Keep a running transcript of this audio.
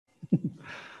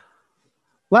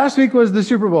Last week was the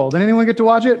Super Bowl. Did anyone get to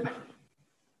watch it?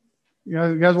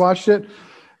 You guys watched it?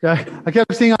 Yeah, I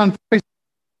kept seeing on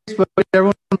Facebook,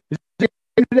 everyone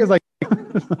is like,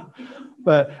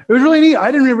 but it was really neat.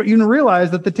 I didn't even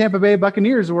realize that the Tampa Bay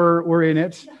Buccaneers were in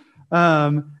it.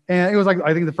 And it was like,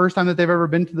 I think the first time that they've ever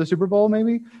been to the Super Bowl,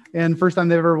 maybe, and first time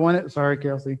they've ever won it. Sorry,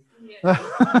 Kelsey.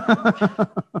 Yeah.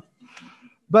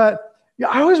 But yeah,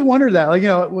 I always wondered that, like,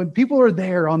 when people are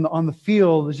there on the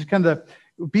field, it's just kind of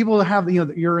people have,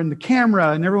 you're in the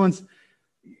camera and everyone's,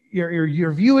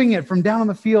 you're viewing it from down on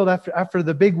the field after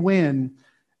the big win,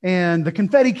 and the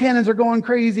confetti cannons are going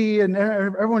crazy and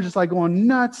everyone's just like going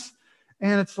nuts.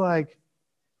 And it's like,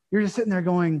 you're just sitting there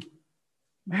going,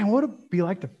 man, what would it be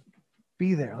like to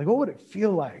be there? Like, what would it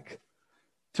feel like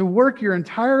to work your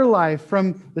entire life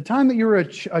from the time that you were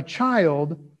a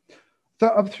child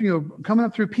up through, coming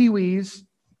up through Pee-wees,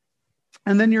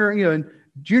 and then you're, in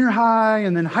junior high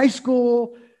and then high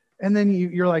school, and then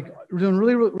you're like doing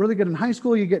really, really good in high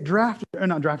school. You get drafted, or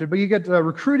not drafted, but you get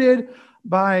recruited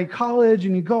by college,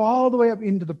 and you go all the way up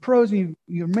into the pros, and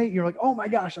you're like, oh my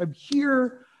gosh, I'm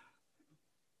here.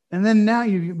 And then now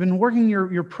you've been working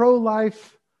your pro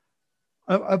life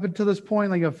up until this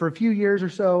point, like for a few years or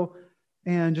so,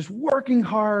 and just working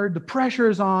hard. The pressure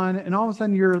is on, and all of a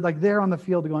sudden you're like there on the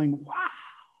field going, wow,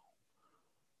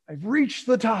 I've reached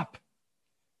the top.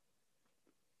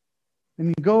 And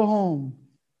you go home,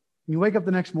 and you wake up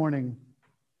the next morning.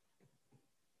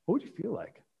 What would you feel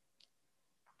like?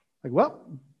 Like, well,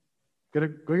 gotta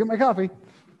go get my coffee.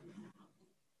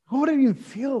 What would it even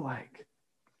feel like?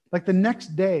 Like the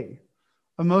next day,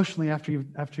 emotionally, after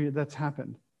that's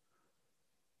happened.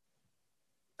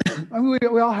 I mean,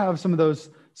 we all have some of those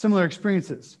similar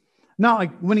experiences. Not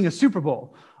like winning a Super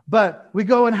Bowl, but we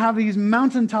go and have these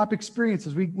mountaintop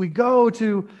experiences. We go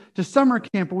to summer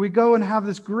camp, or we go and have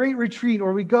this great retreat,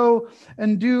 or we go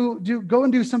and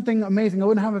do something amazing.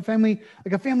 Go and have a family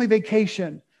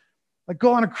vacation, like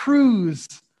go on a cruise,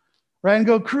 right? And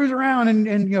go cruise around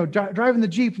and drive in the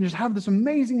Jeep and just have this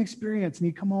amazing experience. And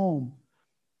you come home,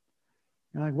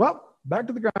 you're like, well, back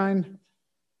to the grind,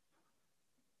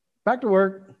 back to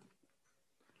work.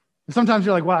 And sometimes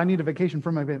you're like, wow, I need a vacation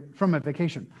from my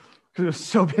vacation because it was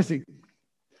so busy.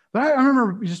 But I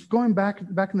remember just going back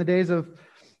in the days of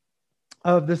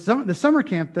the summer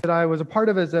camp that I was a part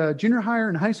of as a junior higher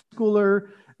and high schooler.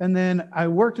 And then I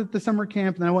worked at the summer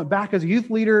camp, and then I went back as a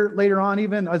youth leader later on,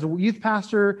 even as a youth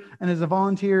pastor and as a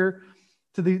volunteer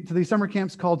to these summer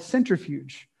camps called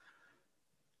Centrifuge.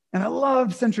 And I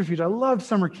loved Centrifuge. I loved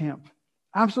summer camp.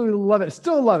 Absolutely love it.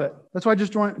 Still love it. That's why I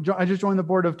just joined the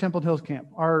board of Temple Hills Camp,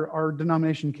 our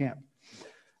denomination camp.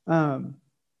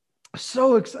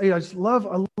 So excited. I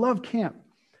love camp.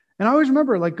 And I always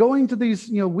remember like going to these,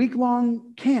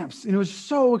 week-long camps, and it was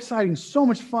so exciting, so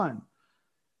much fun.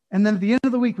 And then at the end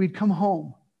of the week, we'd come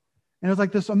home, and it was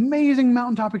like this amazing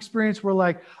mountaintop experience where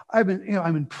like I'm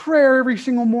in prayer every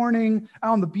single morning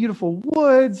out in the beautiful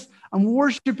woods. I'm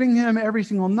worshiping Him every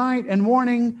single night and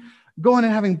morning, going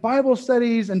and having Bible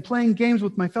studies and playing games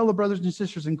with my fellow brothers and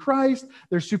sisters in Christ.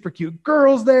 There's super cute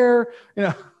girls there,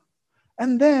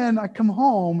 And then I come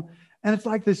home, and it's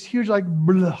like this huge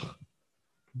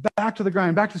back to the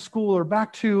grind, back to school, or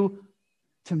back to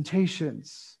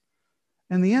temptations.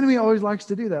 And the enemy always likes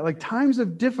to do that. Like times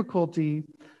of difficulty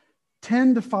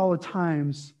tend to follow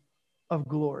times of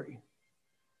glory,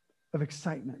 of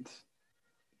excitement.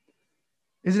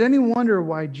 Is it any wonder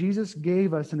why Jesus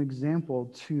gave us an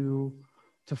example to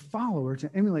follow or to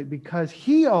emulate? Because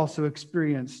He also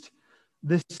experienced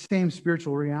this same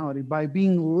spiritual reality by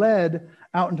being led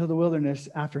out into the wilderness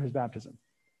after His baptism.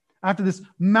 After this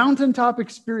mountaintop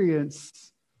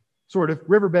experience, sort of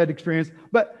riverbed experience,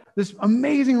 but this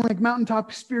amazing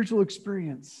mountaintop spiritual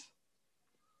experience,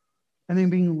 and then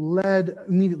being led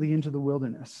immediately into the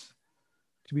wilderness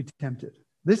to be tempted.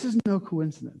 This is no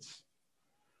coincidence.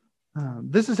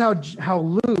 This is how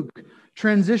Luke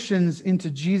transitions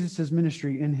into Jesus'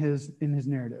 ministry in his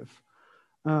narrative.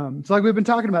 It's like we've been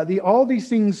talking about. All these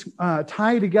things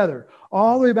tie together,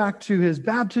 all the way back to His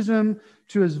baptism,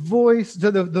 to His voice,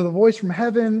 to the voice from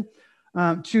heaven,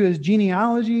 to His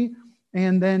genealogy,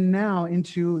 and then now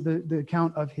into the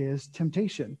account of His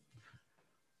temptation.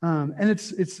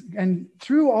 And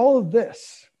through all of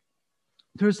this,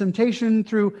 through His temptation,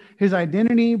 through His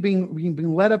identity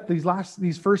being led up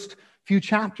these first few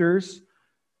chapters,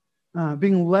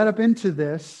 being led up into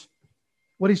this,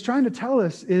 what He's trying to tell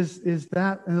us is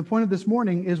that, and the point of this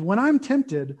morning is, when I'm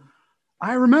tempted,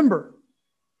 I remember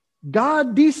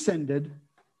God descended,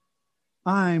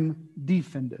 I'm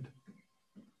defended.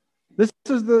 This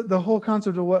is the whole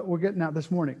concept of what we're getting at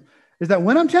this morning, is that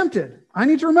when I'm tempted, I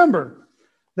need to remember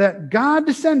that God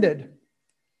descended,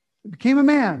 became a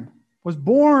man, was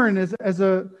born as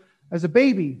a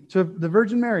baby to the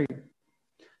Virgin Mary,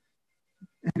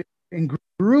 and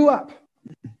grew up.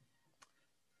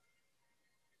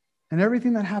 And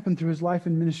everything that happened through his life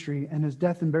and ministry and his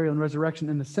death and burial and resurrection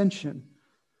and ascension,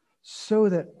 so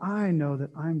that I know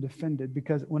that I'm defended.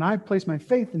 Because when I place my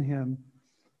faith in him,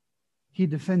 he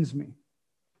defends me.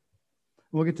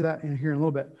 We'll get to that here in a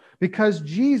little bit. Because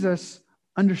Jesus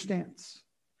understands.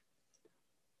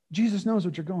 Jesus knows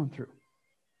what you're going through.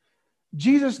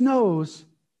 Jesus knows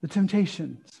the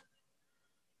temptations.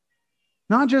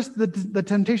 Not just the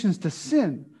temptations to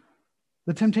sin,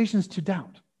 the temptations to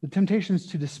doubt, the temptations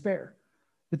to despair,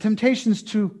 the temptations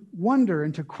to wonder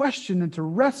and to question and to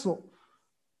wrestle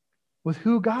with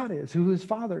who God is, who his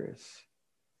Father is,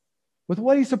 with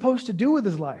what he's supposed to do with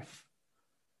his life.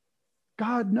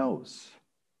 God knows.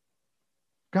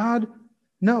 God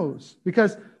knows.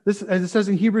 Because this, as it says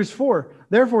in Hebrews 4,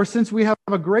 therefore, since we have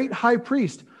a great high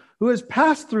priest who has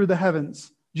passed through the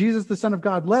heavens, Jesus, the Son of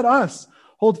God, let us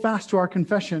hold fast to our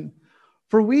confession.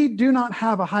 For we do not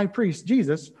have a high priest,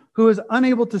 Jesus, who is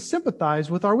unable to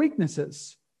sympathize with our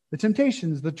weaknesses, the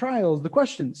temptations, the trials, the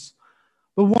questions,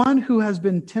 but one who has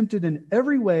been tempted in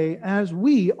every way as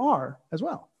we are as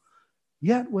well,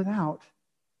 yet without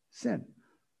sin.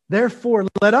 Therefore,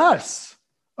 let us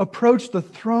approach the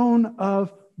throne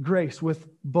of grace with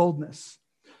boldness,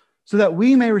 so that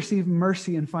we may receive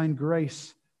mercy and find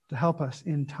grace to help us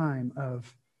in time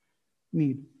of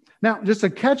need. Now, just to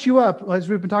catch you up, as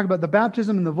we've been talking about the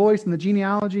baptism and the voice and the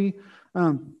genealogy,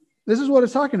 this is what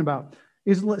it's talking about.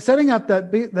 Is setting up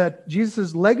that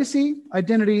Jesus' legacy,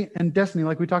 identity, and destiny,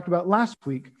 like we talked about last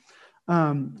week.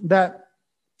 That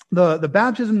the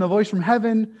baptism, the voice from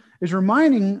heaven, is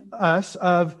reminding us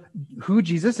of who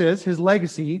Jesus is, his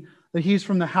legacy, that he's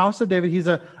from the house of David. He's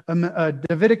a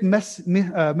Davidic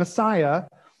Messiah,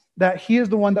 that he is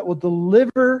the one that will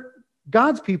deliver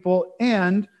God's people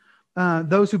and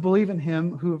those who believe in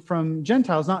him, who from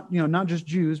Gentiles, not just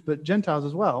Jews, but Gentiles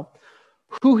as well.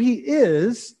 Who he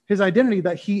is, his identity,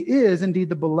 that he is indeed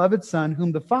the beloved Son,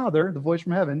 whom the Father, the voice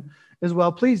from heaven, is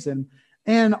well pleased in.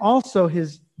 And also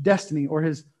his destiny or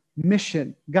his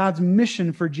mission, God's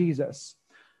mission for Jesus,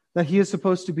 that he is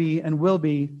supposed to be and will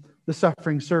be the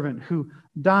suffering servant who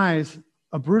dies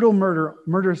a brutal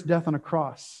murderous death on a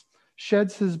cross,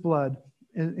 sheds his blood,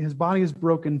 his body is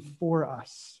broken for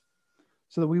us,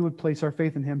 so that we would place our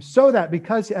faith in him, so that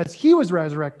because as he was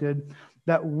resurrected,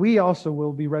 that we also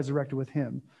will be resurrected with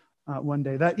him one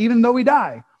day. That even though we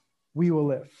die, we will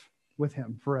live with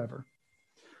him forever.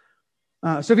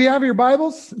 So if you have your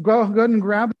Bibles, go ahead and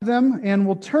grab them, and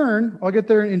we'll turn, I'll get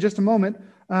there in just a moment,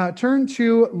 turn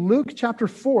to Luke chapter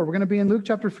 4. We're going to be in Luke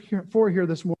chapter 4 here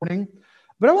this morning.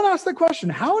 But I want to ask the question,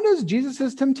 how does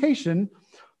Jesus' temptation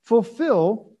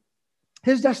fulfill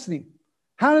his destiny?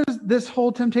 How does this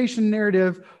whole temptation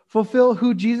narrative fulfill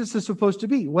who Jesus is supposed to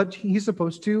be, what he's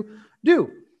supposed to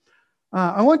do?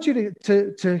 I want you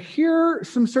to hear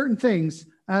some certain things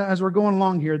as we're going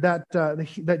along here,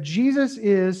 that Jesus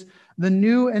is the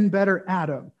new and better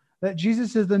Adam, that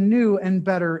Jesus is the new and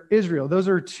better Israel. Those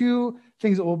are two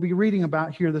things that we'll be reading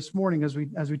about here this morning as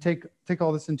we take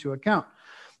all this into account.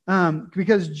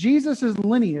 Because Jesus'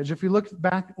 lineage, if you look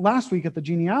back last week at the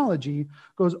genealogy,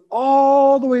 goes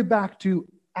all the way back to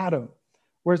Adam,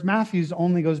 whereas Matthew's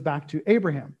only goes back to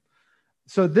Abraham.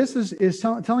 So this is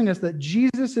telling us that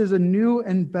Jesus is a new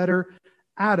and better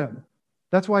Adam.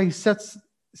 That's why he sets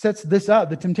this up,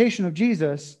 the temptation of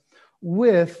Jesus,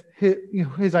 with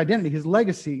his identity, his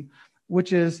legacy,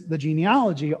 which is the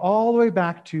genealogy all the way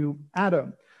back to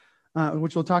Adam,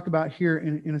 which we'll talk about here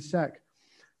in a sec.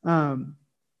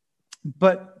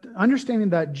 But understanding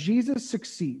that Jesus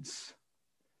succeeds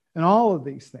in all of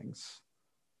these things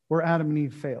where Adam and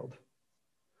Eve failed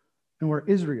and where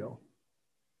Israel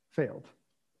failed.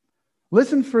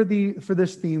 Listen for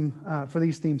this theme, for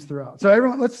these themes throughout. So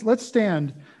everyone, let's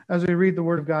stand as we read the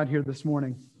Word of God here this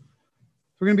morning.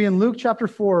 We're going to be in Luke chapter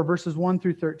 4, verses 1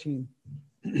 through 13.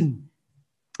 And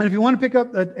if you want to pick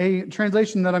up a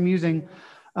translation that I'm using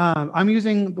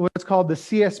what's called the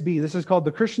CSB. This is called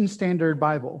the Christian Standard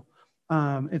Bible.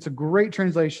 It's a great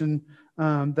translation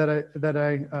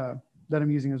that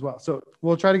I'm using as well. So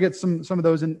we'll try to get some of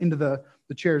those into the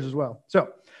chairs as well.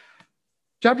 So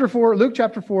Luke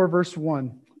chapter 4, verse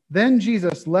 1. Then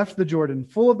Jesus left the Jordan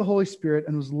full of the Holy Spirit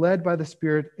and was led by the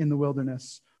Spirit in the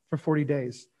wilderness for 40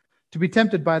 days to be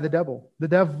tempted by the devil.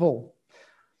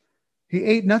 He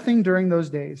ate nothing during those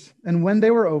days, and when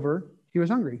they were over, he was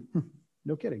hungry.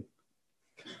 No kidding.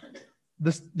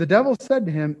 The devil said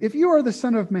to him, if you are the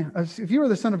Son of Man, if you are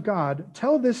the Son of God,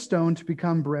 tell this stone to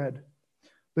become bread.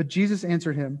 But Jesus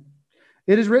answered him,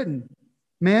 "It is written,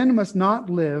 man must not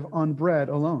live on bread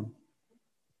alone."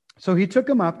 So he took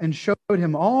him up and showed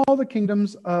him all the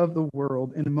kingdoms of the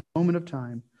world in a moment of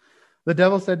time. The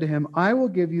devil said to him, "I will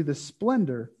give you their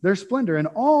splendor, and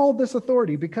all this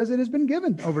authority, because it has been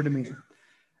given over to me,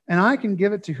 and I can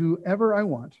give it to whoever I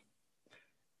want.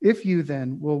 If you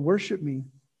then will worship me,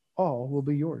 all will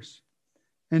be yours."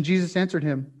 And Jesus answered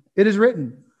him, "It is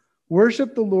written,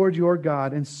 worship the Lord your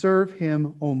God and serve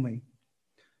him only."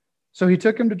 So he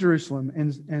took him to Jerusalem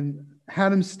and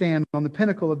had him stand on the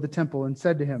pinnacle of the temple and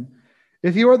said to him,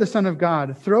 "If you are the Son of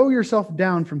God, throw yourself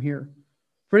down from here.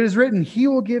 For it is written, he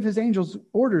will give his angels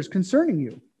orders concerning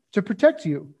you to protect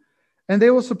you, and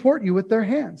they will support you with their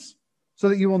hands, so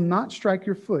that you will not strike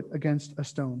your foot against a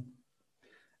stone."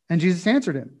 And Jesus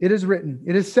answered him, "It is written,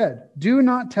 it is said, do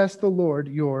not test the Lord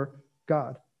your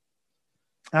God."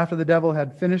 After the devil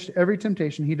had finished every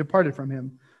temptation, he departed from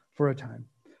him for a time.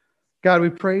 God, we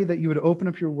pray that you would open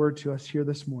up your word to us here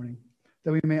this morning,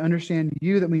 that we may understand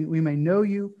you, that we may know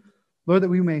you, Lord, that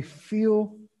we may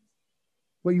feel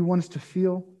what you want us to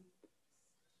feel,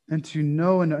 and to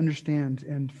know and to understand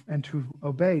and to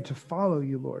obey, to follow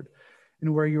you, Lord,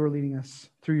 in where you are leading us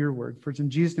through your word. For it's in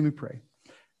Jesus' name we pray.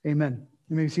 Amen.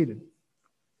 You may be seated.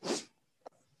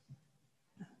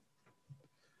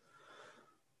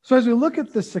 So as we look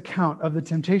at this account of the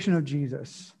temptation of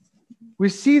Jesus, we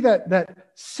see that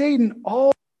Satan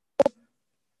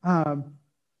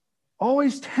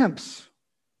always tempts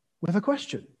with a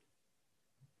question.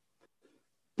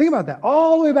 Think about that.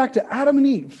 All the way back to Adam and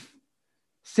Eve.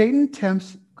 Satan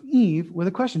tempts Eve with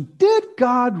a question. Did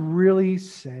God really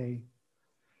say?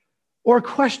 Or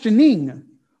questioning,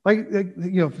 like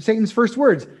Satan's first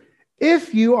words,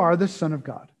 "If you are the Son of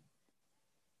God."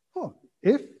 Oh,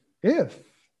 if.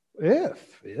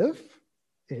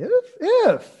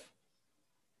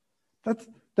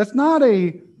 That's not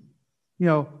a,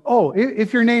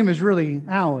 if your name is really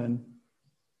Alan,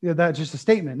 that's just a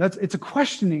statement. It's a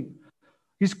questioning.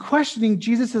 He's questioning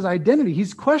Jesus' identity.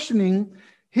 He's questioning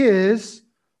his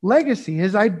legacy,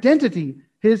 his identity,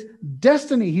 his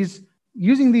destiny. He's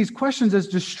using these questions as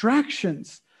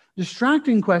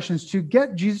distracting questions to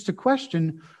get Jesus to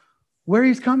question where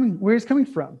he's coming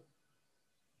from,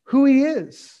 who he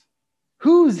is,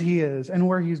 whose he is, and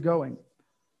where he's going.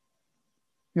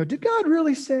 Did God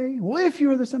really say, "Well, if you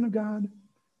are the Son of God"?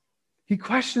 He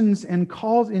questions and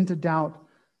calls into doubt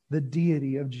the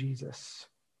deity of Jesus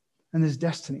and his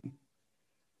destiny.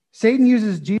 Satan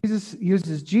uses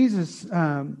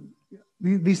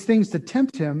these things to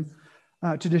tempt him,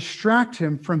 to distract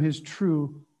him from his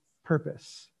true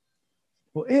purpose.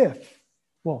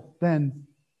 Then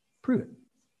prove it.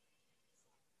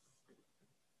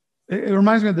 It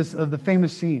reminds me of the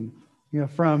famous scene,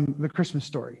 from the Christmas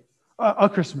Story, A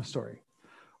Christmas Story,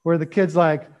 where the kid's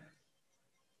like,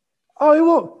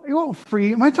 "Oh, it won't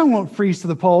freeze. My tongue won't freeze to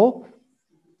the pole."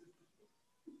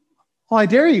 "Well, I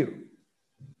dare you."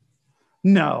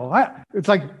 "No, it's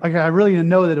like I really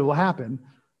know that it will happen."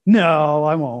 "No,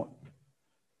 I won't."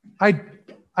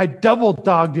 I double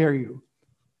dog dare you."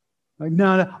 Like,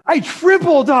 no, I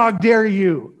triple dog dare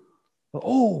you.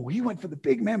 Oh, he went for the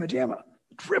big mamma jamma.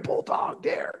 Triple dog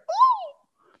dare.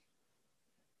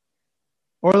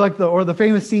 Or the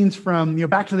famous scenes from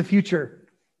Back to the Future.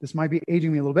 This might be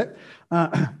aging me a little bit,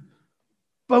 but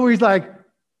where he's like,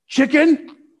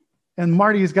 "Chicken," and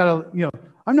Marty's got to,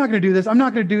 "I'm not going to do this. I'm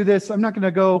not going to do this. I'm not going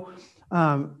to go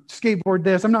skateboard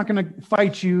this. I'm not going to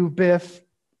fight you, Biff."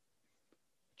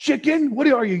 "Chicken? What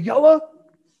are you, yellow?"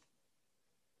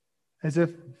 As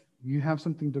if you have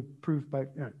something to prove by.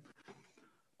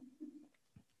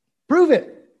 Prove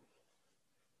it.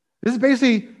 This is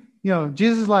basically,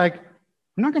 Jesus is like,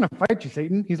 "I'm not going to fight you,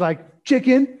 Satan." He's like,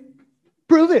 "Chicken,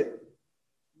 prove it."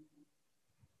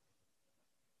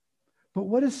 But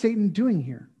what is Satan doing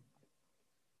here?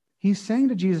 He's saying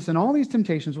to Jesus, in all these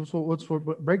temptations, which we'll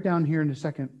break down here in a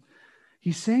second,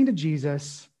 he's saying to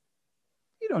Jesus,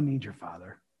 "You don't need your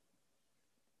Father.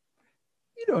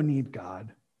 You don't need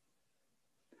God.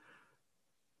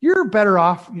 You're better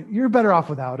off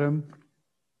without him.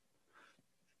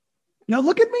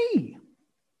 Look at me."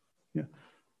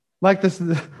 Like this,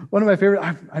 one of my favorite.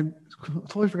 I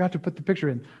totally forgot to put the picture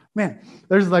in. Man,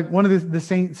 there's like one of the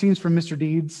scenes from Mr.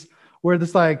 Deeds where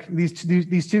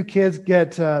these two kids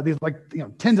get these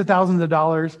tens of thousands of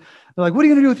dollars. They're like, "What are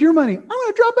you going to do with your money?" "I'm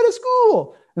going to drop out of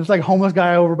school." And it's like a homeless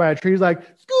guy over by a tree. He's like,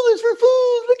 "School is for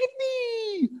fools. Look at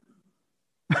me."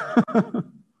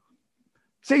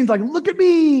 Satan's like, "Look at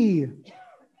me. You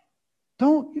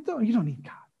don't need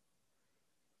God.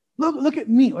 Look at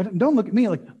me. Don't look at me.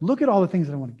 Look at all the things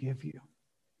that I want to give you."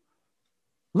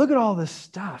 Look at all this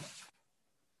stuff.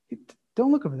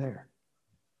 Don't look over there.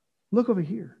 Look over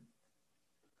here.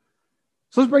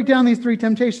 So let's break down these three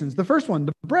temptations. The first one,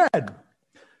 the bread,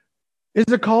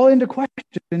 is a call into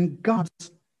question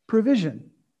God's provision.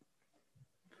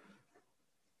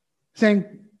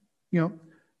 Saying,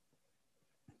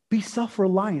 be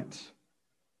self-reliant.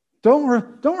 Don't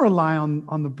rely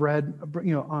on the bread,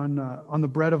 on the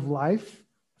bread of life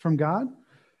from God.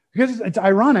 Because it's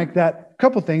ironic that a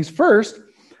couple things. First,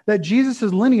 that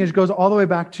Jesus' lineage goes all the way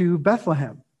back to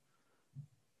Bethlehem.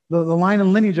 The line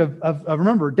and lineage of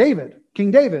remember, David,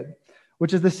 King David,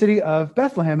 which is the city of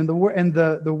Bethlehem. And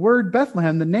the word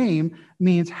Bethlehem, the name,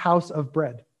 means house of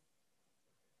bread.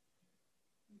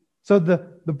 So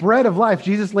the bread of life,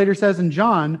 Jesus later says in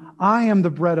John, I am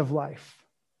the bread of life.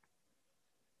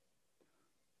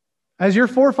 As your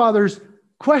forefathers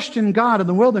questioned God in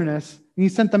the wilderness, and he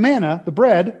sent the manna, the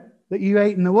bread that you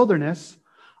ate in the wilderness,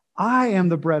 I am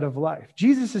the bread of life.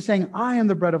 Jesus is saying, I am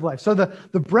the bread of life. So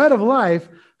the bread of life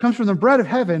comes from the bread of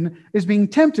heaven, is being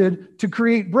tempted to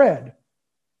create bread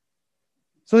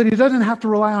so that he doesn't have to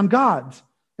rely on God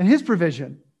and his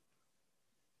provision.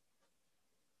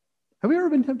 Have we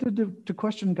ever been tempted to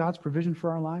question God's provision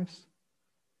for our lives?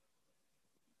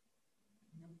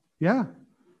 Yeah.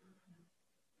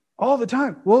 All the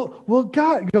time. Well,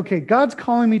 God's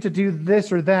calling me to do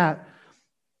this or that.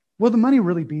 Will the money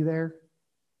really be there?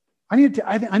 I need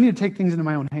to take things into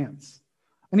my own hands.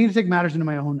 I need to take matters into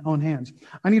my own hands.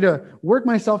 I need to work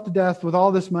myself to death with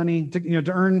all this money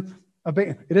to earn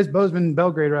it is Bozeman,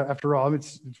 Belgrade, after all.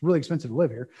 It's really expensive to live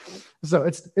here. So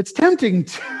it's tempting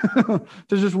to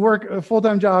just work a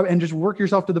full-time job and just work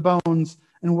yourself to the bones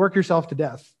and work yourself to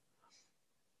death.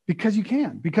 Because you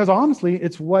can. Because honestly,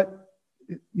 it's what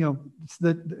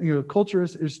culture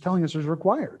is telling us is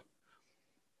required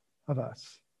of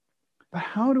us. But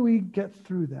how do we get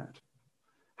through that?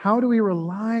 How do we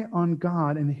rely on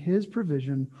God and his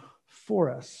provision for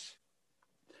us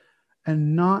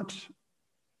and not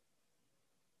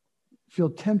feel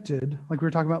tempted, like we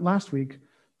were talking about last week,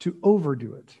 to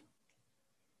overdo it,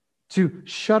 to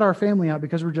shut our family out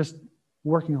because we're just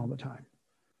working all the time,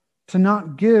 to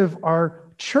not give our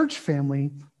church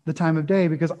family the time of day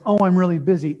because, I'm really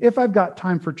busy. If I've got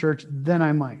time for church, then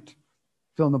I might.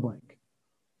 Fill in the blank.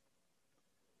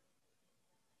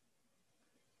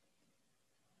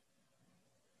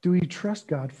 Do we trust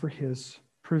God for his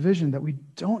provision that we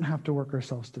don't have to work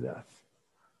ourselves to death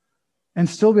and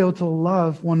still be able to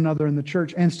love one another in the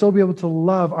church and still be able to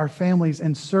love our families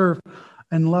and serve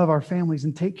and love our families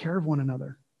and take care of one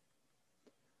another?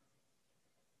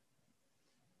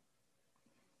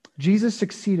 Jesus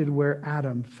succeeded where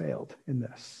Adam failed in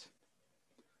this.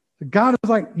 God is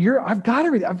like, I've got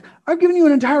everything. I've given you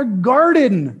an entire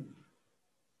garden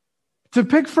to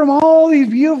pick from all these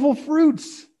beautiful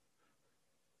fruits.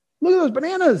 Look at those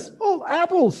bananas. Oh,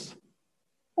 apples,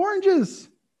 oranges.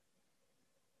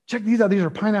 Check these out. These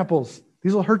are pineapples.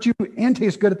 These will hurt you and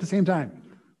taste good at the same time.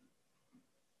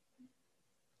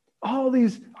 All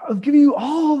these, I'll give you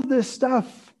all of this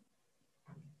stuff.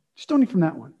 Just don't eat from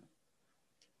that one.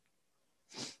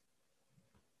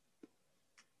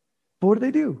 But what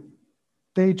did?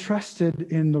 They trusted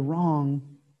in the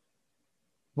wrong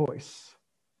voice.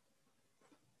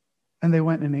 And they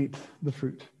went and ate the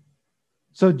fruit.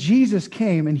 So Jesus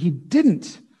came and he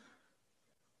didn't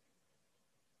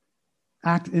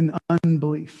act in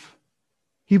unbelief.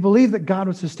 He believed that God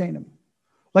would sustain him.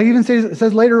 Like even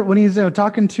says later when he's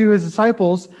talking to his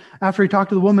disciples after he talked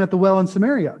to the woman at the well in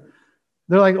Samaria.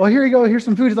 They're like, here you go. Here's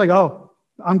some food. He's like,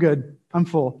 I'm good. I'm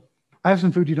full. I have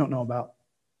some food you don't know about.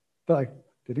 They're like,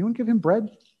 did anyone give him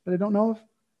bread that I don't know of?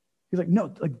 He's like,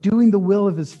 no, like doing the will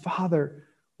of his Father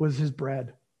was his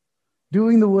bread.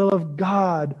 Doing the will of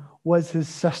God was his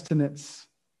sustenance.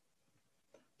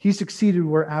 He succeeded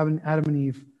where Adam and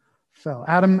Eve fell.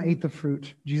 Adam ate the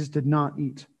fruit. Jesus did not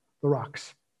eat the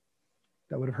rocks.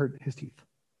 That would have hurt his teeth.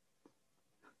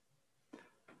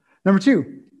 Number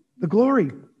 2, the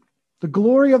glory. The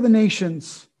glory of the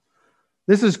nations.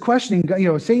 This is questioning,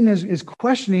 Satan is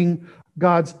questioning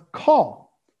God's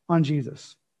call on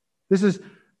Jesus. This is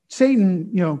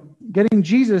Satan, getting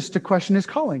Jesus to question his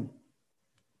calling.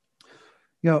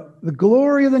 The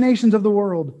glory of the nations of the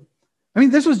world. I mean,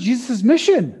 this was Jesus'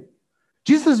 mission.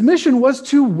 Jesus' mission was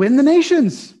to win the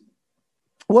nations,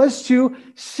 was to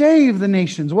save the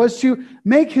nations, was to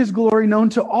make his glory known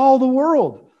to all the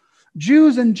world,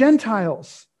 Jews and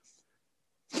Gentiles.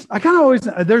 I kind of always,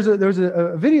 there's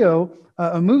a video,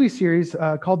 a movie series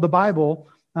called The Bible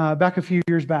back a few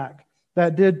years back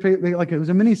that did, like it was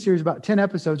a mini series about 10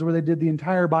 episodes where they did the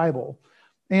entire Bible.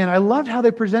 And I loved how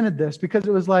they presented this, because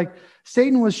it was like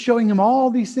Satan was showing him all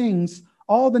these things,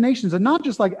 all the nations, and not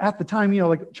just like at the time,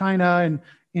 like China and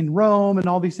in Rome and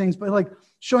all these things, but like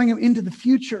showing him into the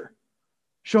future,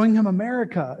 showing him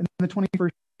America in the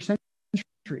 21st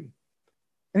century.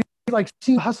 And he's like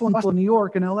seeing hustle and bustle in New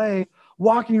York and LA,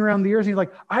 walking around the earth. And he's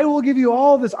like, I will give you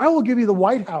all this. I will give you the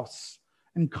White House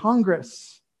and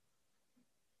Congress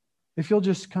if you'll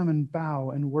just come and bow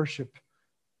and worship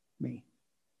me.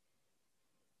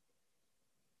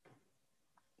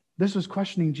 This was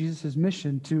questioning Jesus'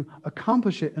 mission to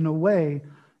accomplish it in a way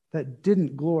that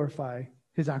didn't glorify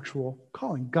his actual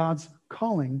calling, God's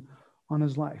calling on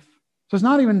his life. So it's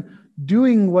not even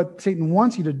doing what Satan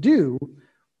wants you to do.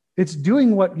 It's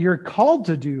doing what you're called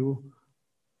to do,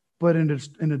 but in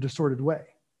a distorted way,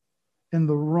 in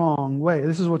the wrong way.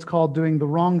 This is what's called doing the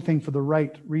wrong thing for the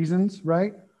right reasons,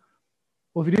 right?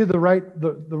 Well, if you do the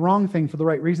wrong thing for the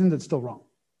right reasons, it's still wrong.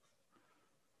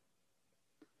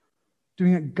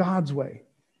 Doing it God's way.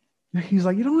 He's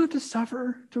like, you don't have to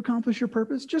suffer to accomplish your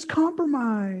purpose. Just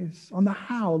compromise on the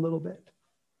how a little bit.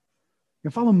 You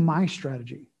follow my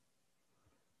strategy.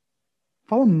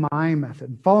 Follow my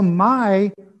method. Follow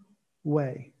my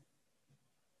way.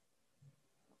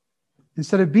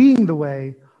 Instead of being the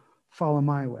way, follow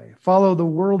my way. Follow the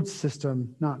world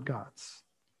system, not God's.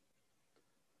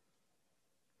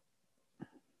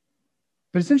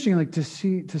 But it's interesting, like to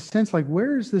sense, like,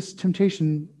 where is this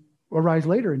temptation arise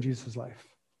later in Jesus' life?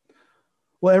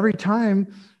 Well, every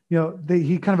time,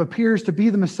 he kind of appears to be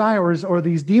the Messiah, or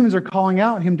these demons are calling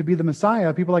out him to be the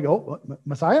Messiah, people are like, oh, what,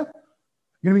 Messiah?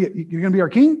 You're gonna be our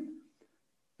king?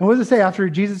 And what does it say after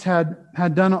Jesus had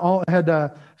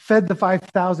fed the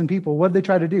 5,000 people? What did they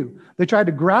try to do? They tried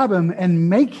to grab him and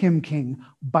make him king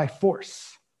by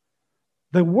force.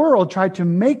 The world tried to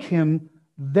make him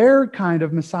their kind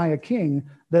of Messiah king,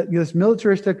 that this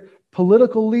militaristic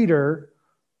political leader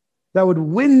that would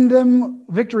win them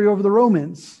victory over the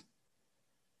Romans.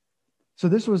 So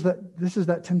this is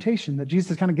that temptation that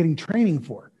Jesus is kind of getting training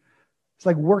for. It's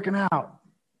like working out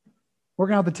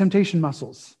the temptation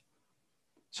muscles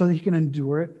so that he can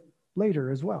endure it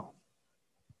later as well.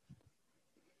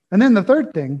 And then the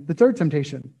third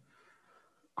temptation,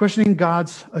 questioning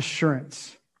God's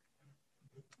assurance.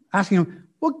 Asking him,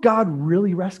 will God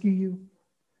really rescue you?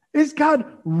 Is God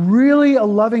really a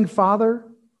loving father?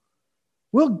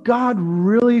 Will God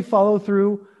really follow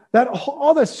through?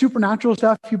 All that supernatural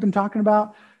stuff you've been talking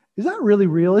about, is that really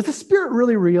real? Is the Spirit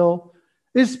really real?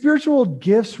 Is spiritual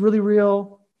gifts really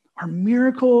real? Are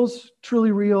miracles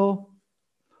truly real?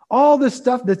 All this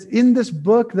stuff that's in this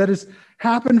book that has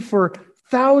happened for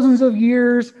thousands of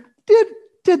years,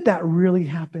 did that really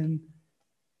happen?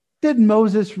 Did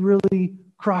Moses really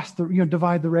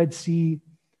divide the Red Sea?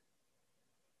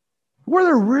 Were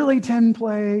there really 10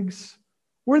 plagues?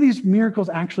 Were these miracles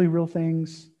actually real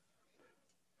things?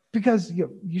 Because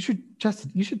you should test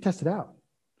it out.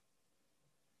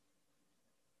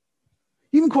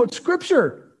 Even quote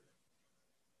scripture.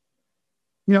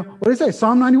 What did it say?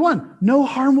 Psalm 91. No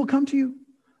harm will come to you.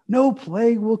 No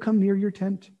plague will come near your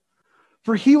tent.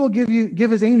 For he will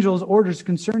give his angels orders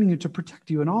concerning you to protect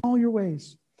you in all your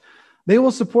ways. They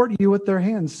will support you with their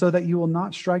hands so that you will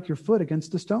not strike your foot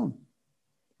against a stone.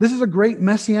 This is a great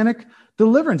messianic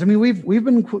deliverance. I mean, we've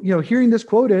been hearing this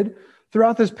quoted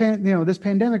throughout this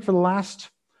pandemic for the last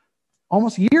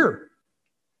almost year.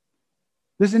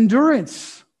 This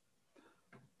endurance,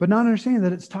 but not understanding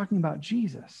that it's talking about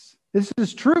Jesus. This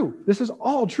is true. This is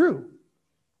all true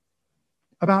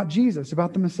about Jesus,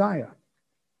 about the Messiah.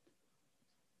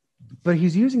 But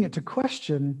he's using it to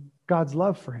question God's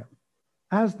love for him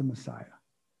as the Messiah.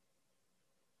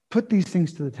 Put these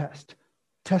things to the test.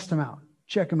 Test them out.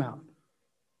 Check them out.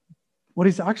 What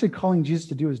he's actually calling Jesus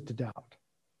to do is to doubt.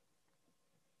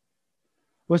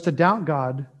 Was to doubt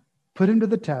God, put him to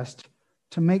the test,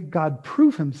 to make God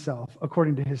prove himself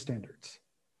according to his standards.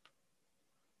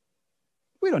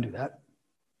 We don't do that.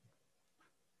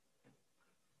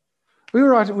 We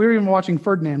were even watching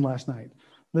Ferdinand last night,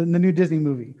 the new Disney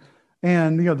movie.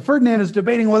 And, Ferdinand is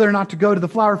debating whether or not to go to the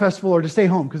flower festival or to stay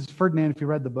home. Because Ferdinand, if you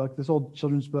read the book, this old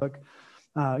children's book,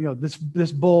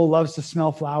 this bull loves to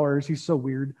smell flowers. He's so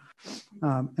weird.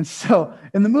 And so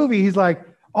in the movie, he's like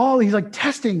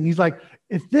testing. He's like,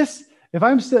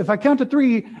 if I count to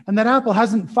 3 and that apple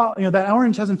hasn't fallen, that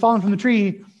orange hasn't fallen from the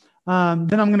tree, then I'm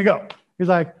going to go. He's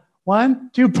like, 1,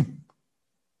 2, boom.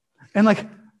 And he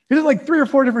does it 3 or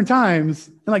 4 different times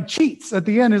and cheats at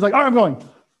the end. He's like, all right, I'm going.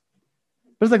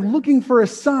 But it's looking for a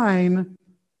sign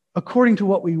according to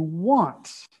what we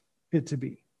want it to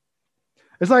be.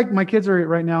 It's like my kids are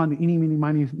right now in the eeny, meeny,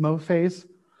 miny, mo phase.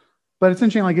 But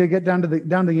essentially, like, they get down to the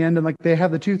end, and like they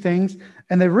have the two things,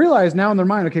 and they realize now in their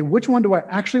mind, okay, which one do I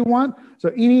actually want?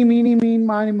 So eeny, meeny,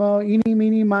 miny, mo, eeny,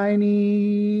 meeny,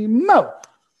 miny, mo.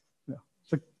 Yeah.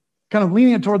 So kind of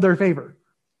leaning it toward their favor.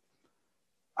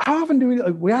 How often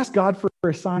do we ask God for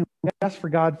a sign? We ask for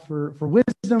God for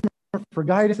wisdom, for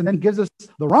guidance, and then He gives us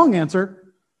the wrong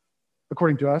answer,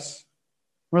 according to us.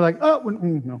 We're like, oh,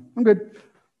 no, I'm good.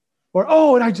 Or,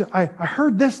 oh, and I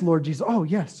heard this, Lord Jesus. Oh,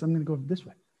 yes, I'm going to go this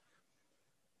way.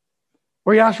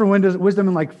 Or you ask for wisdom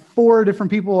and like 4 different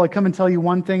people like come and tell you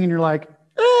one thing, and you're like,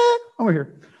 over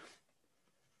here.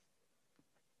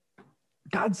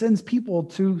 God sends people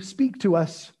to speak to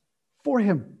us for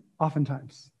Him,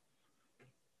 oftentimes.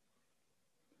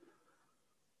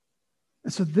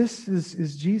 And so this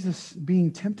is Jesus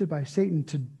being tempted by Satan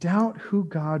to doubt who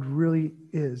God really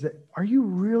is. Are you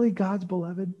really God's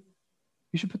beloved?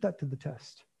 You should put that to the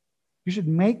test. You should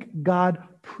make God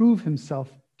prove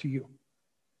Himself to you.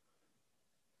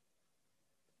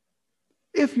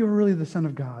 If you're really the Son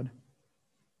of God,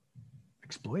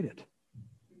 exploit it.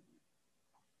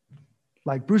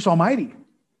 Like Bruce Almighty.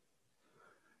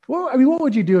 Well, I mean, what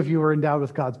would you do if you were endowed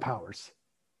with God's powers?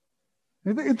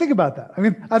 Think about that. I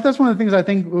mean, that's one of the things I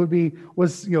think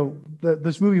was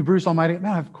this movie Bruce Almighty.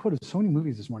 Man, I've quoted so many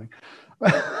movies this morning.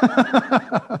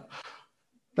 That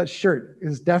shirt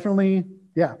is definitely,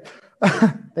 yeah.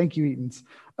 Thank you, Eaton's.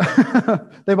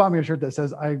 They bought me a shirt that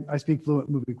says I speak fluent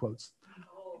movie quotes.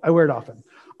 I wear it often.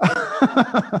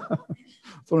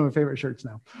 It's one of my favorite shirts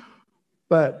now.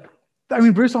 But I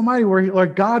mean, Bruce Almighty, where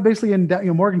God basically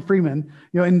Morgan Freeman,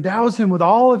 endows him with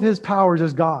all of his powers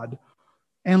as God.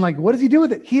 And like, what does he do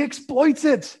with it? He exploits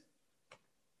it.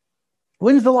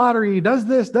 Wins the lottery, does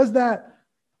this, does that.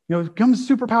 Becomes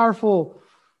super powerful.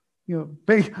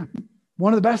 Big.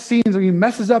 One of the best scenes where he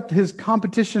messes up his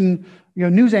competition,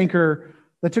 news anchor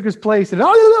that took his place. And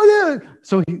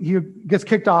so he gets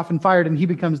kicked off and fired, and he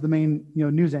becomes the main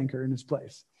news anchor in his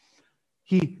place.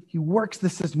 He works the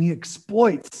system. He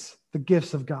exploits the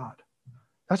gifts of God.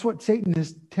 That's what Satan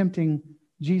is tempting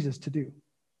Jesus to do.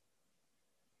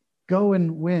 Go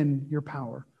and win your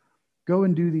power. Go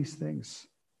and do these things.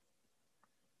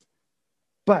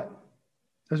 But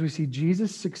as we see,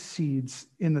 Jesus succeeds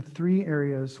in the 3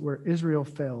 areas where Israel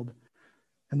failed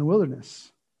in the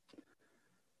wilderness.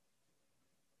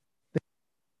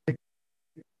 They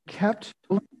kept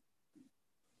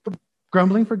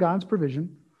grumbling for God's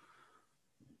provision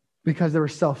because they were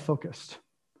self-focused.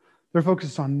 They're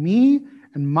focused on me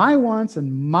and my wants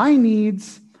and my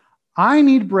needs. I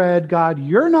need bread. God,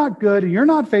 you're not good. You're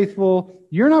not faithful.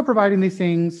 You're not providing these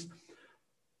things.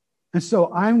 And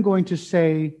so I'm going to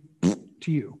say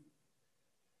to you.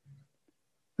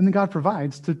 And then God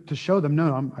provides to show them,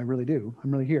 no, I really do.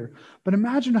 I'm really here. But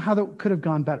imagine how that could have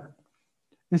gone better.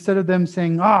 Instead of them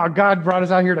saying, God brought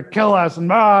us out here to kill us. And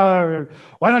why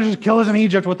not just kill us in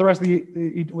Egypt with the rest of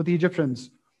the Egyptians?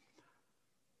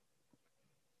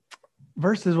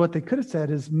 Versus what they could have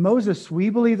said is, Moses, we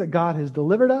believe that God has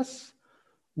delivered us.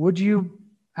 Would you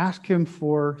ask him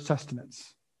for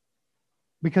sustenance?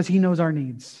 Because he knows our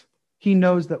needs. He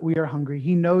knows that we are hungry.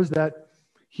 He knows that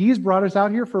he's brought us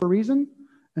out here for a reason.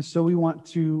 And so we want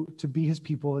to be his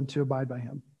people and to abide by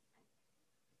him.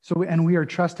 And we are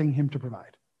trusting him to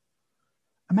provide.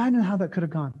 Imagine how that could have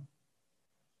gone.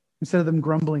 Instead of them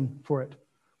grumbling for it.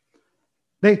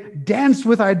 They danced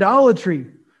with idolatry.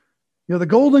 The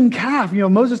golden calf,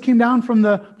 Moses came down from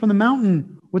the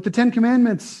mountain with the 10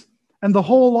 commandments and the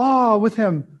whole law with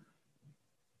him.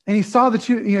 And he saw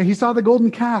the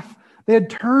golden calf. They had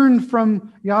turned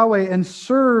from Yahweh and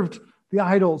served the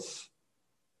idols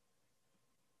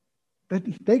that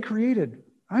they created.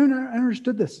 I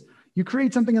understood this. You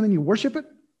create something and then you worship it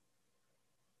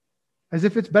as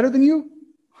if it's better than you.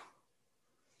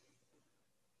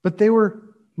 But they were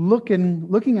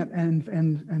looking at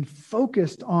and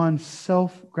focused on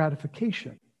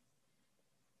self-gratification.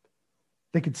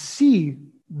 They could see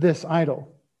this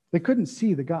idol. They couldn't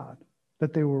see the God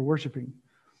that they were worshiping.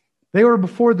 They were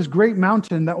before this great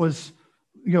mountain that was,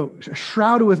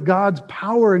 shrouded with God's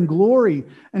power and glory.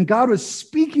 And God was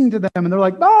speaking to them, and they're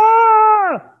like,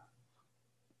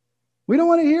 we don't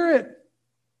want to hear it.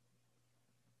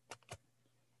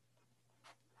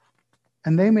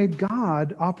 And they made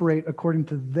God operate according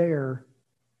to their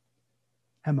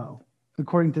MO,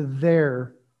 according to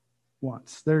their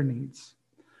wants, their needs.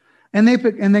 And they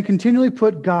continually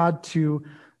put God to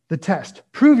the test.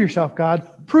 Prove yourself,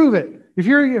 God. Prove it. If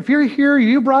you're here,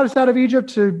 you brought us out of Egypt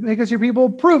to make us your people,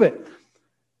 prove it.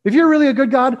 If you're really a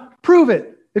good God, prove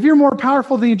it. If you're more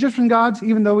powerful than the Egyptian gods,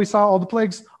 even though we saw all the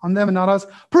plagues on them and not us,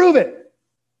 prove it.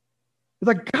 It's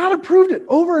like God had proved it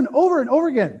over and over and over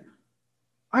again.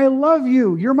 I love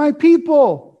you. You're my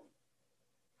people.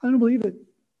 I don't believe it.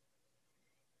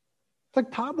 It's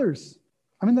like toddlers.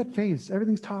 I'm in that phase.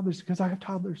 Everything's toddlers because I have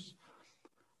toddlers.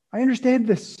 I understand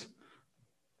this.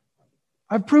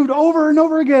 I've proved over and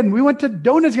over again. We went to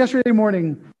donuts yesterday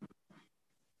morning.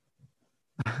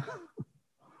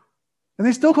 And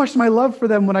they still question my love for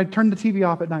them when I turn the TV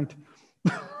off at night.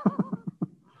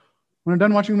 When I'm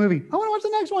done watching a movie, I want to watch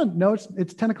the next one. No,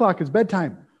 it's 10 o'clock. It's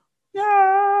bedtime.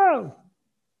 No!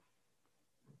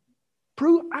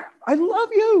 I love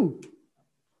you.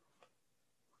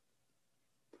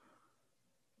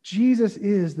 Jesus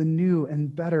is the new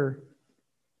and better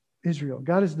Israel.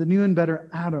 God is the new and better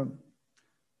Adam.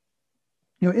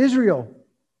 Israel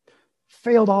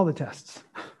failed all the tests.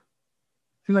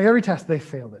 Seems like every test they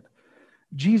failed it.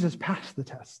 Jesus passed the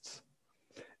tests.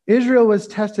 Israel was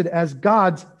tested as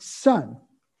God's son.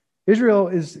 Israel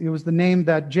was the name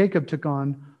that Jacob took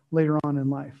on later on in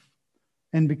life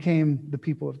and became the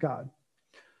people of God.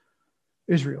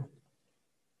 Israel.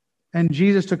 And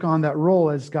Jesus took on that role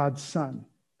as God's son.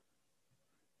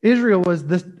 Israel was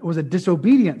a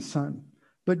disobedient son,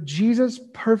 but Jesus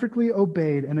perfectly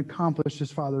obeyed and accomplished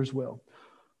his Father's will.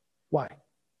 Why?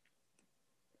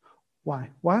 Why?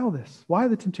 Why all this? Why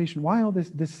the temptation? Why all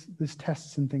this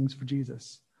tests and things for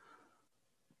Jesus?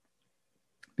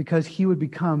 Because he would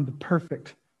become the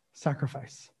perfect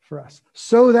sacrifice for us,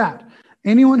 so that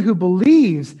anyone who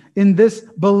believes in this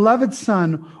beloved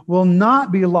Son will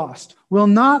not be lost, will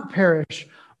not perish,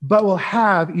 but will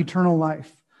have eternal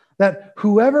life. That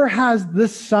whoever has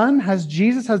this Son, has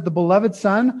Jesus, has the beloved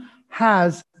Son,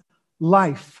 has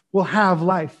life, will have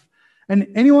life. And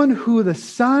anyone who the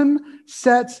Son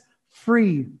sets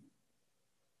free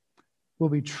will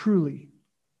be truly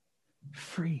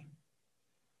free.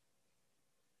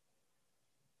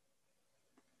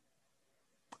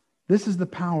 This is the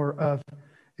power of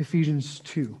Ephesians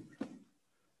 2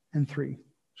 and 3.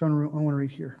 So I want to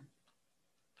read here.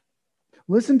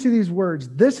 Listen to these words.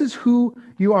 This is who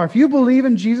you are. If you believe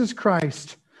in Jesus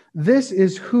Christ, this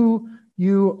is who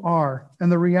you are,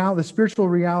 and the spiritual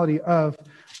reality of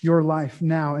your life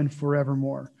now and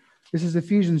forevermore. This is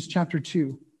Ephesians chapter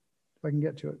 2, if I can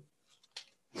get to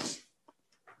it.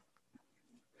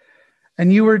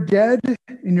 And you were dead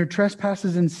in your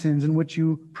trespasses and sins in which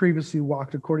you previously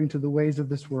walked according to the ways of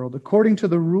this world, according to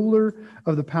the ruler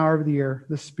of the power of the air,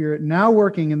 the Spirit, now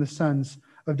working in the sons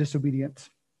of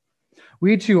disobedience.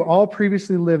 We too all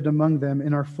previously lived among them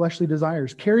in our fleshly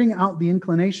desires, carrying out the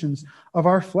inclinations of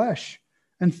our flesh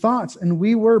and thoughts, and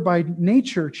we were by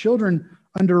nature children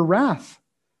under wrath,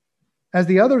 as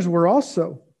the others were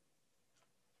also.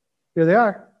 Here they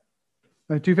are.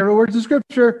 My two favorite words in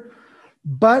Scripture.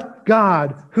 But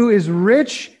God, who is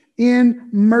rich in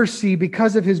mercy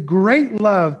because of his great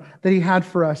love that he had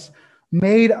for us,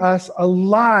 made us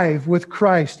alive with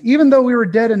Christ. Even though we were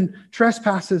dead in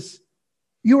trespasses,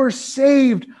 you are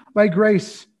saved by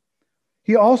grace.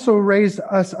 He also raised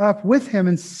us up with him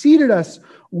and seated us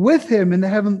with him in the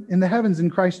heavens in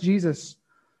Christ Jesus,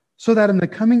 so that in the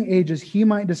coming ages he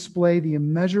might display the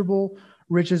immeasurable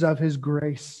riches of his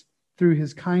grace through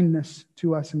his kindness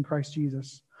to us in Christ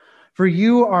Jesus. For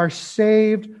you are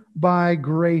saved by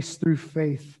grace through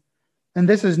faith. And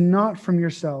this is not from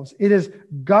yourselves. It is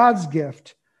God's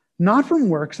gift, not from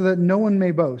works, so that no one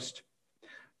may boast.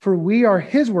 For we are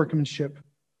his workmanship,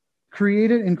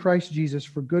 created in Christ Jesus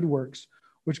for good works,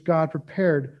 which God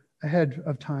prepared ahead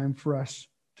of time for us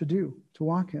to do, to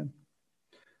walk in.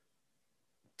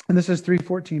 And this is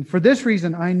 3:14. For this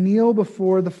reason I kneel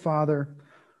before the Father,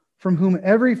 from whom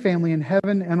every family in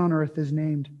heaven and on earth is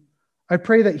named. I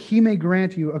pray that he may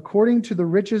grant you, according to the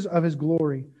riches of his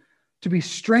glory, to be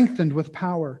strengthened with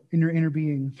power in your inner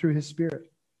being through his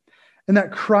Spirit, and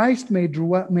that Christ may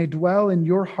dwell in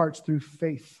your hearts through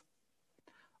faith.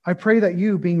 I pray that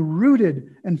you, being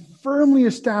rooted and firmly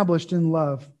established in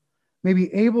love, may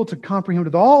be able to comprehend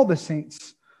with all the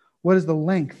saints what is the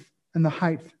length and the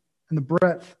height and the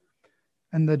breadth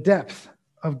and the depth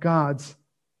of God's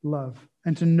love,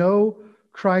 and to know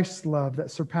Christ's love that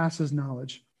surpasses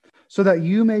knowledge, so that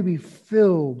you may be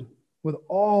filled with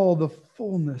all the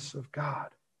fullness of God.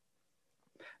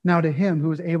 Now to him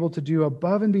who is able to do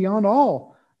above and beyond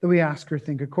all that we ask or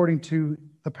think, according to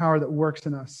the power that works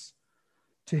in us,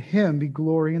 to him be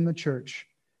glory in the church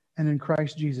and in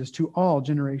Christ Jesus to all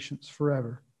generations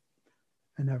forever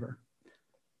and ever.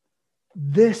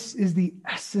 This is the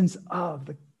essence of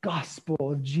the gospel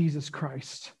of Jesus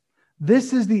Christ.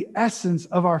 This is the essence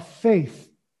of our faith.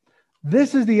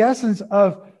 This is the essence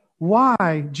of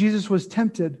why Jesus was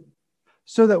tempted,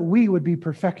 so that we would be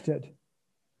perfected,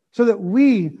 so that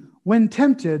we, when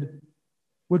tempted,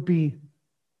 would be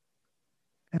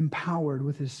empowered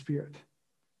with his Spirit,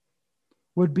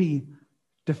 would be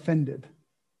defended.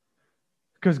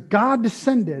 Because God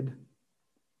descended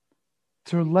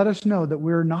to let us know that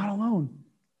we're not alone,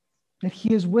 that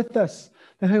he is with us,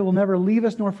 that he will never leave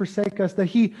us nor forsake us, that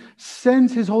he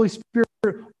sends his Holy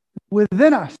Spirit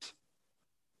within us,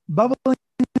 bubbling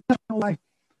life.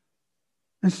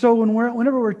 And so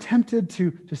whenever we're tempted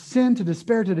to sin, to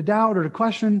despair, to doubt, or to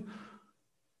question,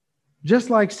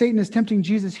 just like Satan is tempting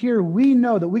Jesus here, we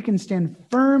know that we can stand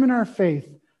firm in our faith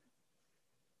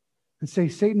and say,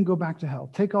 Satan, go back to hell.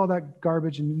 Take all that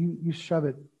garbage and you shove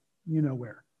it, you know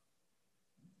where.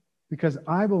 Because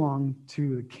I belong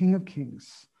to the King of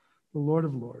Kings, the Lord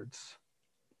of Lords.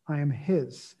 I am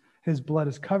his. His blood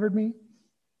has covered me,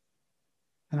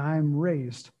 and I am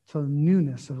raised to the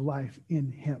newness of life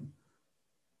in him.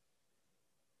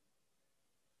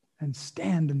 And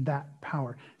stand in that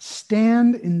power.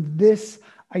 Stand in this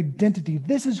identity.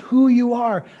 This is who you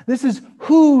are. This is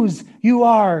whose you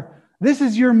are. This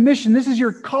is your mission. This is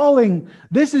your calling.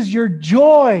 This is your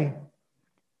joy.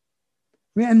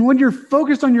 And when you're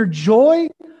focused on your joy,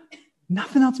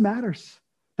 nothing else matters.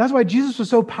 That's why Jesus was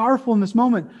so powerful in this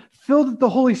moment, filled with the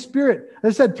Holy Spirit.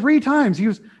 As I said 3 times, he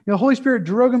was, Holy Spirit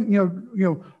drove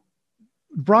him,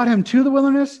 brought him to the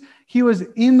wilderness. He was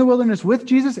in the wilderness with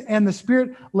Jesus, and the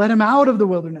Spirit led him out of the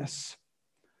wilderness.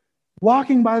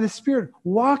 Walking by the Spirit,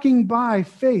 walking by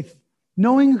faith,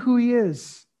 knowing who he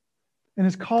is and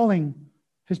his calling,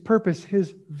 his purpose,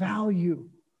 his value.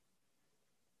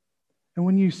 And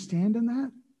when you stand in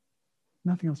that,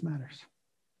 nothing else matters.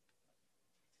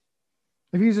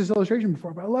 I've used this illustration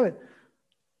before, but I love it.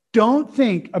 Don't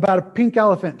think about a pink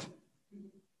elephant.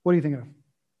 What do you think of?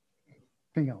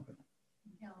 Pink elephant.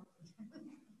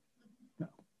 No.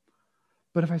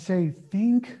 But if I say,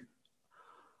 think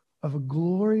of a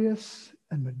glorious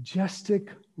and majestic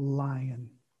lion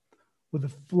with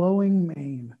a flowing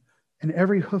mane, and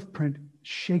every hoof print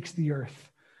shakes the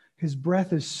earth. His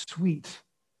breath is sweet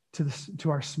to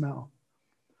our smell.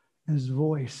 And his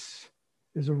voice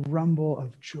is a rumble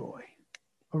of joy,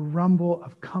 a rumble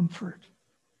of comfort.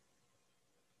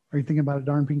 Are you thinking about a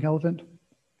darn pink elephant?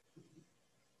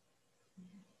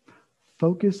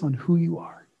 Focus on who you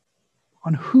are,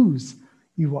 on whose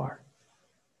you are,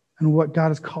 and what God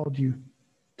has called you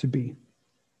to be.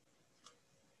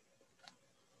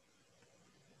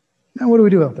 Now, what do we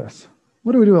do about this?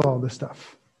 What do we do with all this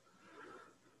stuff?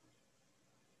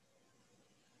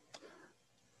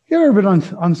 You ever been on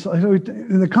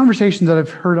in the conversations that I've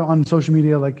heard on social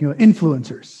media, like,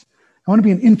 influencers? I want to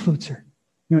be an influencer.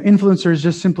 Influencer is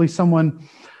just simply someone,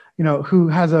 who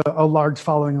has a large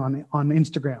following on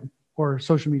Instagram or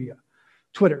social media,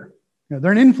 Twitter.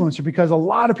 They're an influencer because a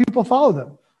lot of people follow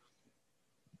them.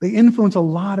 They influence a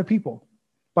lot of people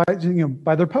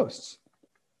by their posts.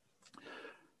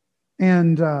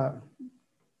 And so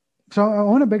I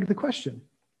want to beg the question: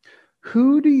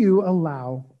 who do you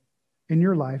allow in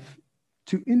your life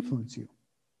to influence you,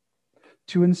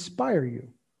 to inspire you?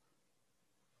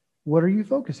 What are you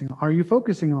focusing on? Are you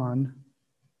focusing on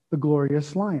the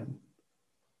glorious lion?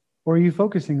 Or are you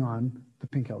focusing on the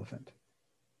pink elephant?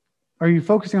 Are you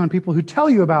focusing on people who tell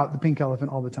you about the pink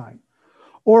elephant all the time?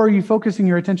 Or are you focusing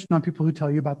your attention on people who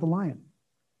tell you about the lion?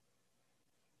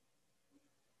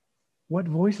 What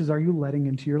voices are you letting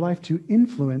into your life to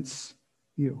influence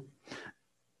you?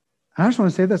 And I just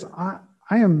want to say this. I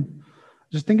am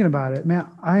just thinking about it, man,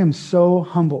 I am so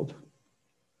humbled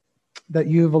that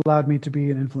you've allowed me to be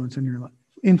an influence in your life,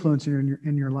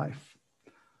 in your life.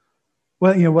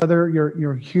 Well, whether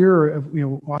you're here or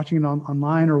watching it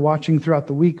online or watching throughout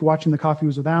the week, watching the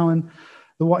Coffees with Alan,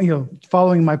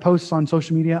 following my posts on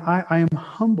social media, I am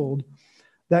humbled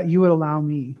that you would allow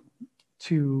me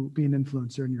to be an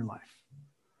influencer in your life.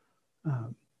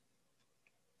 And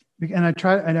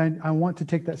I want to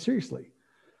take that seriously.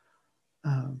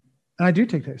 And I do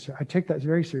take that. I take that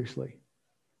very seriously.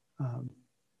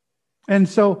 And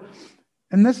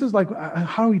this is like,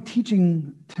 how are we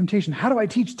teaching temptation? How do I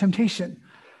teach temptation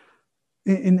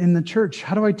in the church?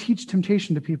 How do I teach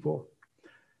temptation to people?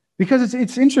 Because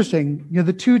it's interesting,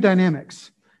 the two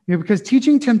dynamics. Because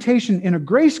teaching temptation in a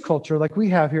grace culture like we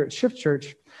have here at Shift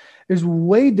Church is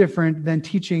way different than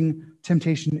teaching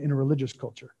temptation in a religious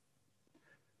culture.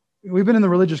 We've been in the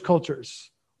religious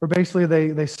cultures where basically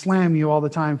they slam you all the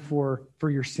time for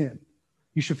your sin.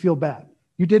 You should feel bad.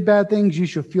 You did bad things, you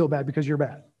should feel bad because you're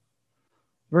bad.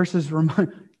 Versus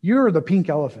you're the pink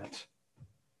elephant.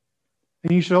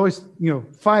 And you should always,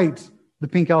 fight the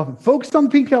pink elephant. Focus on the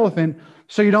pink elephant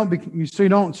so you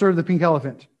don't serve the pink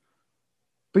elephant.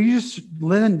 But you just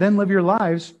then live your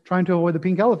lives trying to avoid the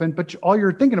pink elephant, but all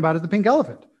you're thinking about is the pink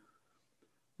elephant.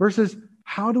 Versus,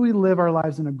 how do we live our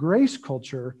lives in a grace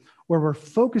culture where we're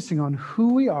focusing on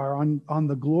who we are, on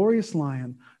the glorious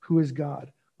Lion who is God,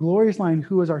 glorious Lion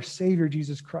who is our Savior,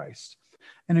 Jesus Christ,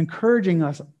 and encouraging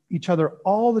us, each other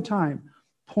all the time,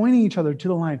 pointing each other to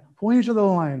the Lion, pointing each other to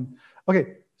the Lion.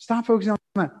 Okay, stop focusing on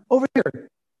that. Over here.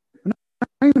 Look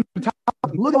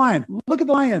at the Lion. Look at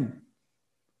the Lion.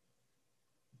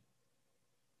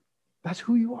 That's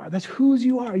who you are. That's whose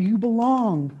you are. You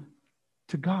belong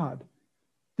to God.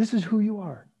 This is who you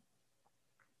are.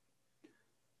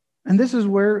 And this is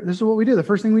what we do. The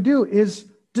first thing we do is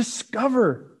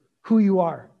discover who you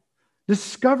are.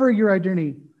 Discover your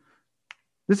identity.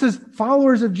 This is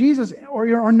followers of Jesus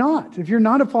or not. If you're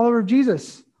not a follower of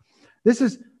Jesus, this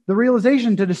is the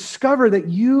realization to discover that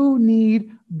you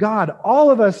need God. All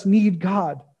of us need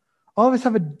God. All of us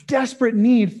have a desperate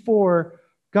need for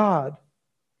God.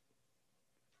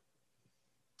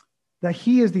 That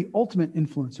He is the ultimate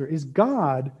influencer. Is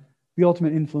God the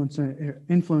ultimate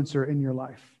influencer in your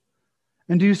life?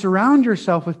 And do you surround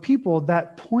yourself with people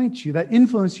that point you, that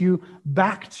influence you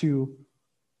back to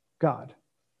God?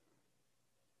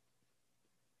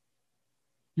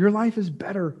 Your life is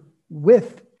better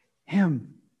with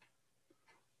Him,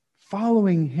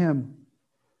 following Him,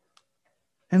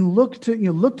 and look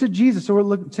to Jesus. So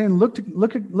we're saying, look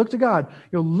to God.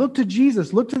 Look to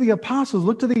Jesus. Look to the apostles.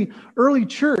 Look to the early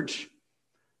church.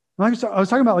 I was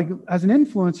talking about, as an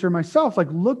influencer myself,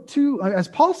 look to, as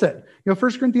Paul said, 1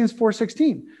 Corinthians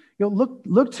 4:16.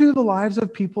 Look to the lives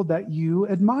of people that you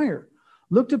admire.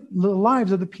 Look to the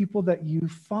lives of the people that you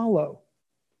follow,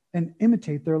 and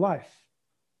imitate their life.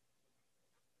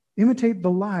 Imitate the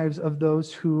lives of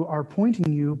those who are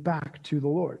pointing you back to the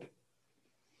Lord.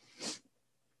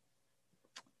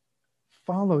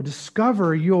 Follow,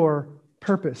 discover your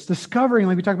purpose. Discovering,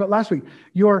 like we talked about last week,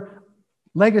 your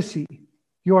legacy,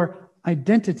 your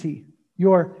identity,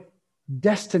 your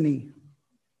destiny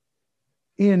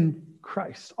in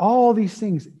Christ. All these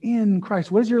things in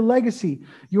Christ. What is your legacy,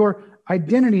 your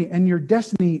identity, and your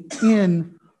destiny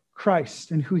in Christ,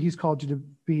 and who He's called you to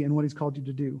be and what He's called you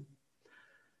to do?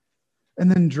 And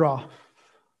then draw.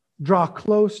 Draw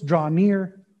close, draw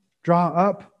near, draw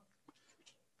up.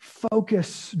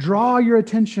 Focus. Draw your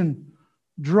attention.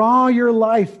 Draw your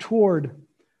life toward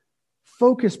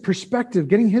focus, perspective,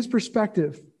 getting His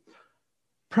perspective,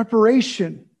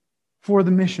 preparation for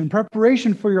the mission,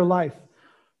 preparation for your life,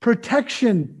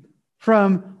 protection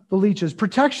from the leeches,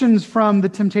 protections from the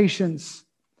temptations,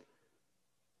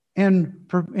 and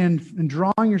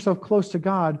drawing yourself close to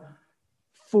God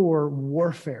for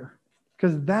warfare,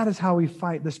 because that is how we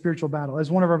fight the spiritual battle.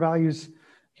 As one of our values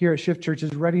here at Shift Church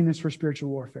is readiness for spiritual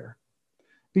warfare,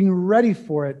 being ready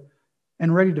for it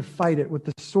and ready to fight it with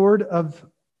the sword of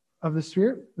the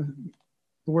Spirit, the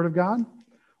Word of God,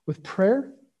 with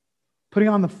prayer, putting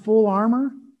on the full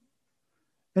armor.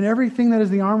 And everything that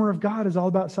is the armor of God is all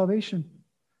about salvation.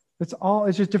 It's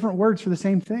just different words for the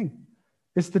same thing.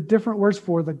 It's the different words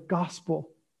for the gospel,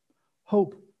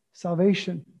 hope,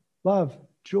 salvation, love,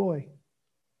 joy,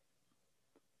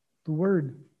 the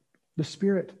Word, the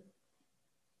Spirit.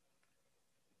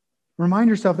 Remind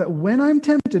yourself that when I'm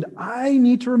tempted, I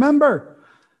need to remember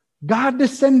God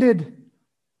descended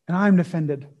and I'm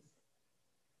defended.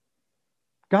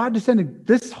 God descended.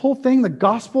 This whole thing, the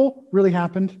gospel, really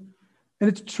happened. And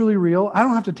it's truly real. I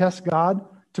don't have to test God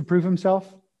to prove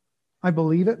Himself. I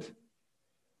believe it.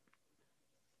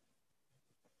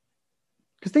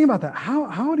 Because think about that.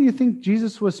 How do you think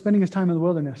Jesus was spending His time in the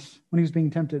wilderness when He was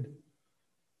being tempted?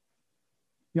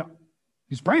 Yeah,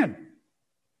 He's praying.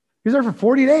 He was there for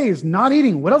 40 days, not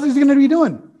eating. What else is He going to be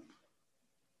doing?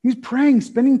 He's praying,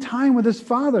 spending time with His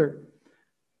Father.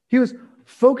 He was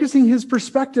focusing His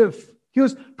perspective. He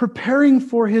was preparing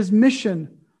for His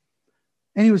mission.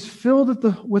 And He was filled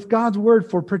with God's Word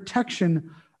for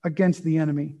protection against the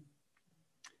enemy.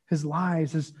 His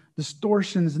lies, His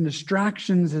distortions and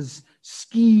distractions, His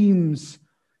schemes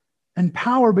and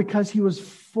power, because He was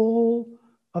full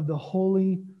of the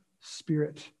Holy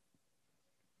Spirit.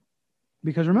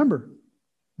 Because remember,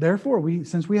 therefore,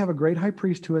 since we have a great high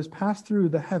priest who has passed through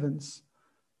the heavens,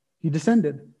 He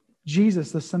descended,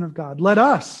 Jesus, the Son of God. Let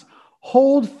us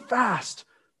hold fast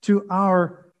to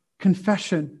our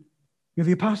confession.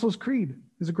 The Apostles' Creed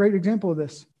is a great example of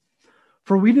this.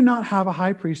 For we do not have a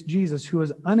high priest, Jesus, who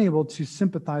is unable to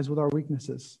sympathize with our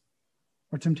weaknesses,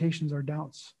 our temptations, our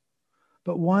doubts,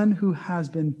 but one who has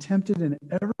been tempted in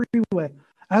every way,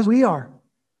 as we are,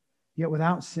 yet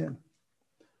without sin.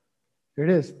 There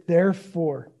it is.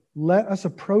 Therefore, let us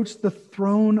approach the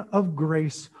throne of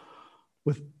grace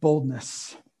with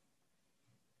boldness.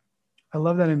 I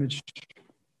love that image.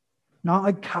 Not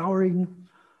like cowering,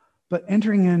 but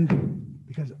entering in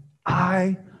because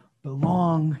I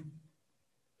belong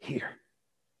here.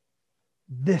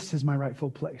 This is my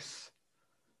rightful place.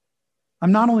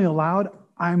 I'm not only allowed,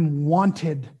 I'm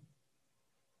wanted.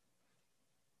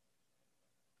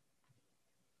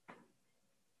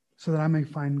 So that I may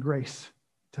find grace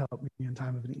to help me in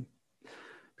time of need.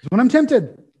 Because when I'm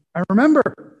tempted, I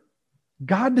remember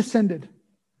God descended.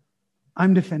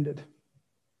 I'm defended.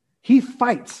 He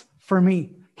fights for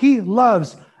me. He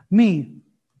loves me.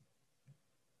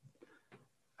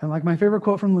 And like my favorite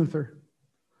quote from Luther,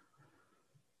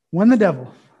 when the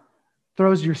devil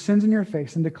throws your sins in your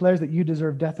face and declares that you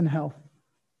deserve death and hell,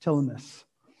 tell him this: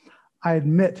 I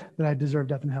admit that I deserve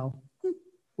death and hell.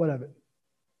 What of it?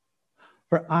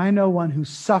 For I know one who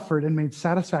suffered and made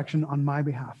satisfaction on my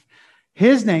behalf.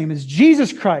 His name is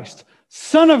Jesus Christ,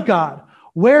 Son of God.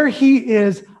 Where he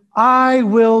is, I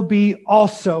will be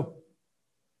also.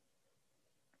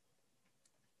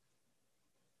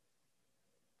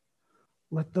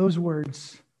 Let those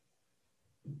words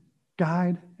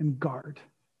guide and guard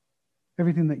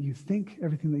everything that you think,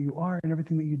 everything that you are, and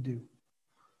everything that you do.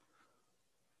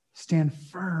 Stand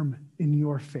firm in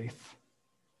your faith.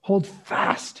 Hold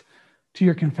fast to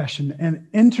your confession and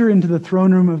enter into the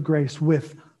throne room of grace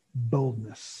with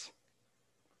boldness.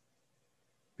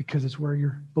 Because it's where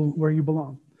you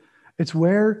belong. It's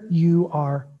where you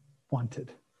are wanted.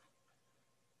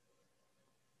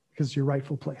 Because it's your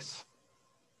rightful place.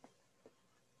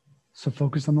 So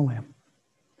focus on the Lamb.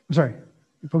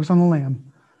 Focus on the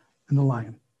Lamb and the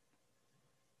Lion.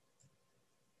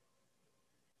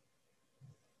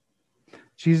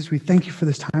 Jesus, we thank you for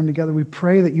this time together. We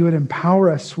pray that you would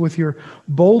empower us with your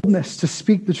boldness to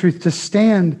speak the truth, to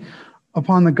stand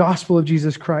upon the gospel of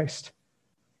Jesus Christ,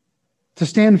 to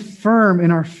stand firm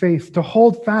in our faith, to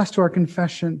hold fast to our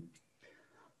confession.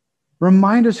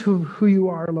 Remind us who you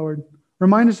are, Lord.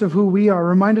 Remind us of who we are.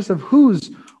 Remind us of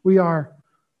whose we are.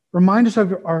 Remind us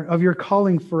of your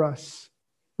calling for us.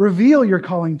 Reveal your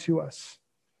calling to us.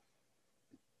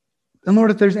 And Lord,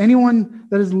 if there's anyone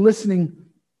that is listening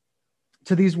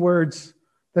to these words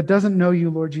that doesn't know you,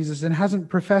 Lord Jesus, and hasn't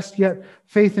professed yet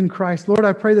faith in Christ, Lord,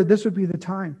 I pray that this would be the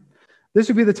time. This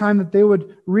would be the time that they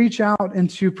would reach out and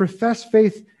to profess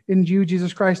faith in you,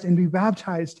 Jesus Christ, and be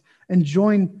baptized and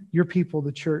join your people,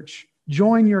 the church.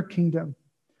 Join your kingdom.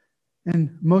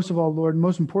 And most of all, Lord,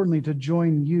 most importantly, to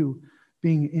join you,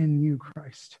 being in you,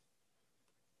 Christ.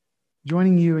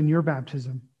 Joining you in your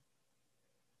baptism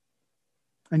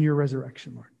and your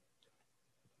resurrection, Lord.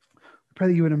 I pray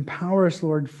that you would empower us,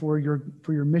 Lord, for your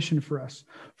mission for us,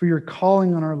 for your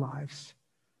calling on our lives.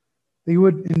 That you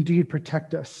would indeed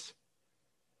protect us,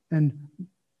 and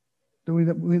that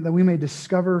we may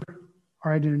discover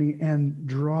our identity and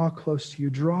draw close to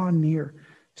you, draw near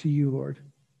to you, Lord,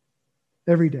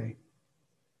 every day.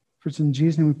 For it's in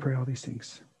Jesus' name we pray all these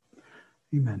things.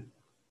 Amen.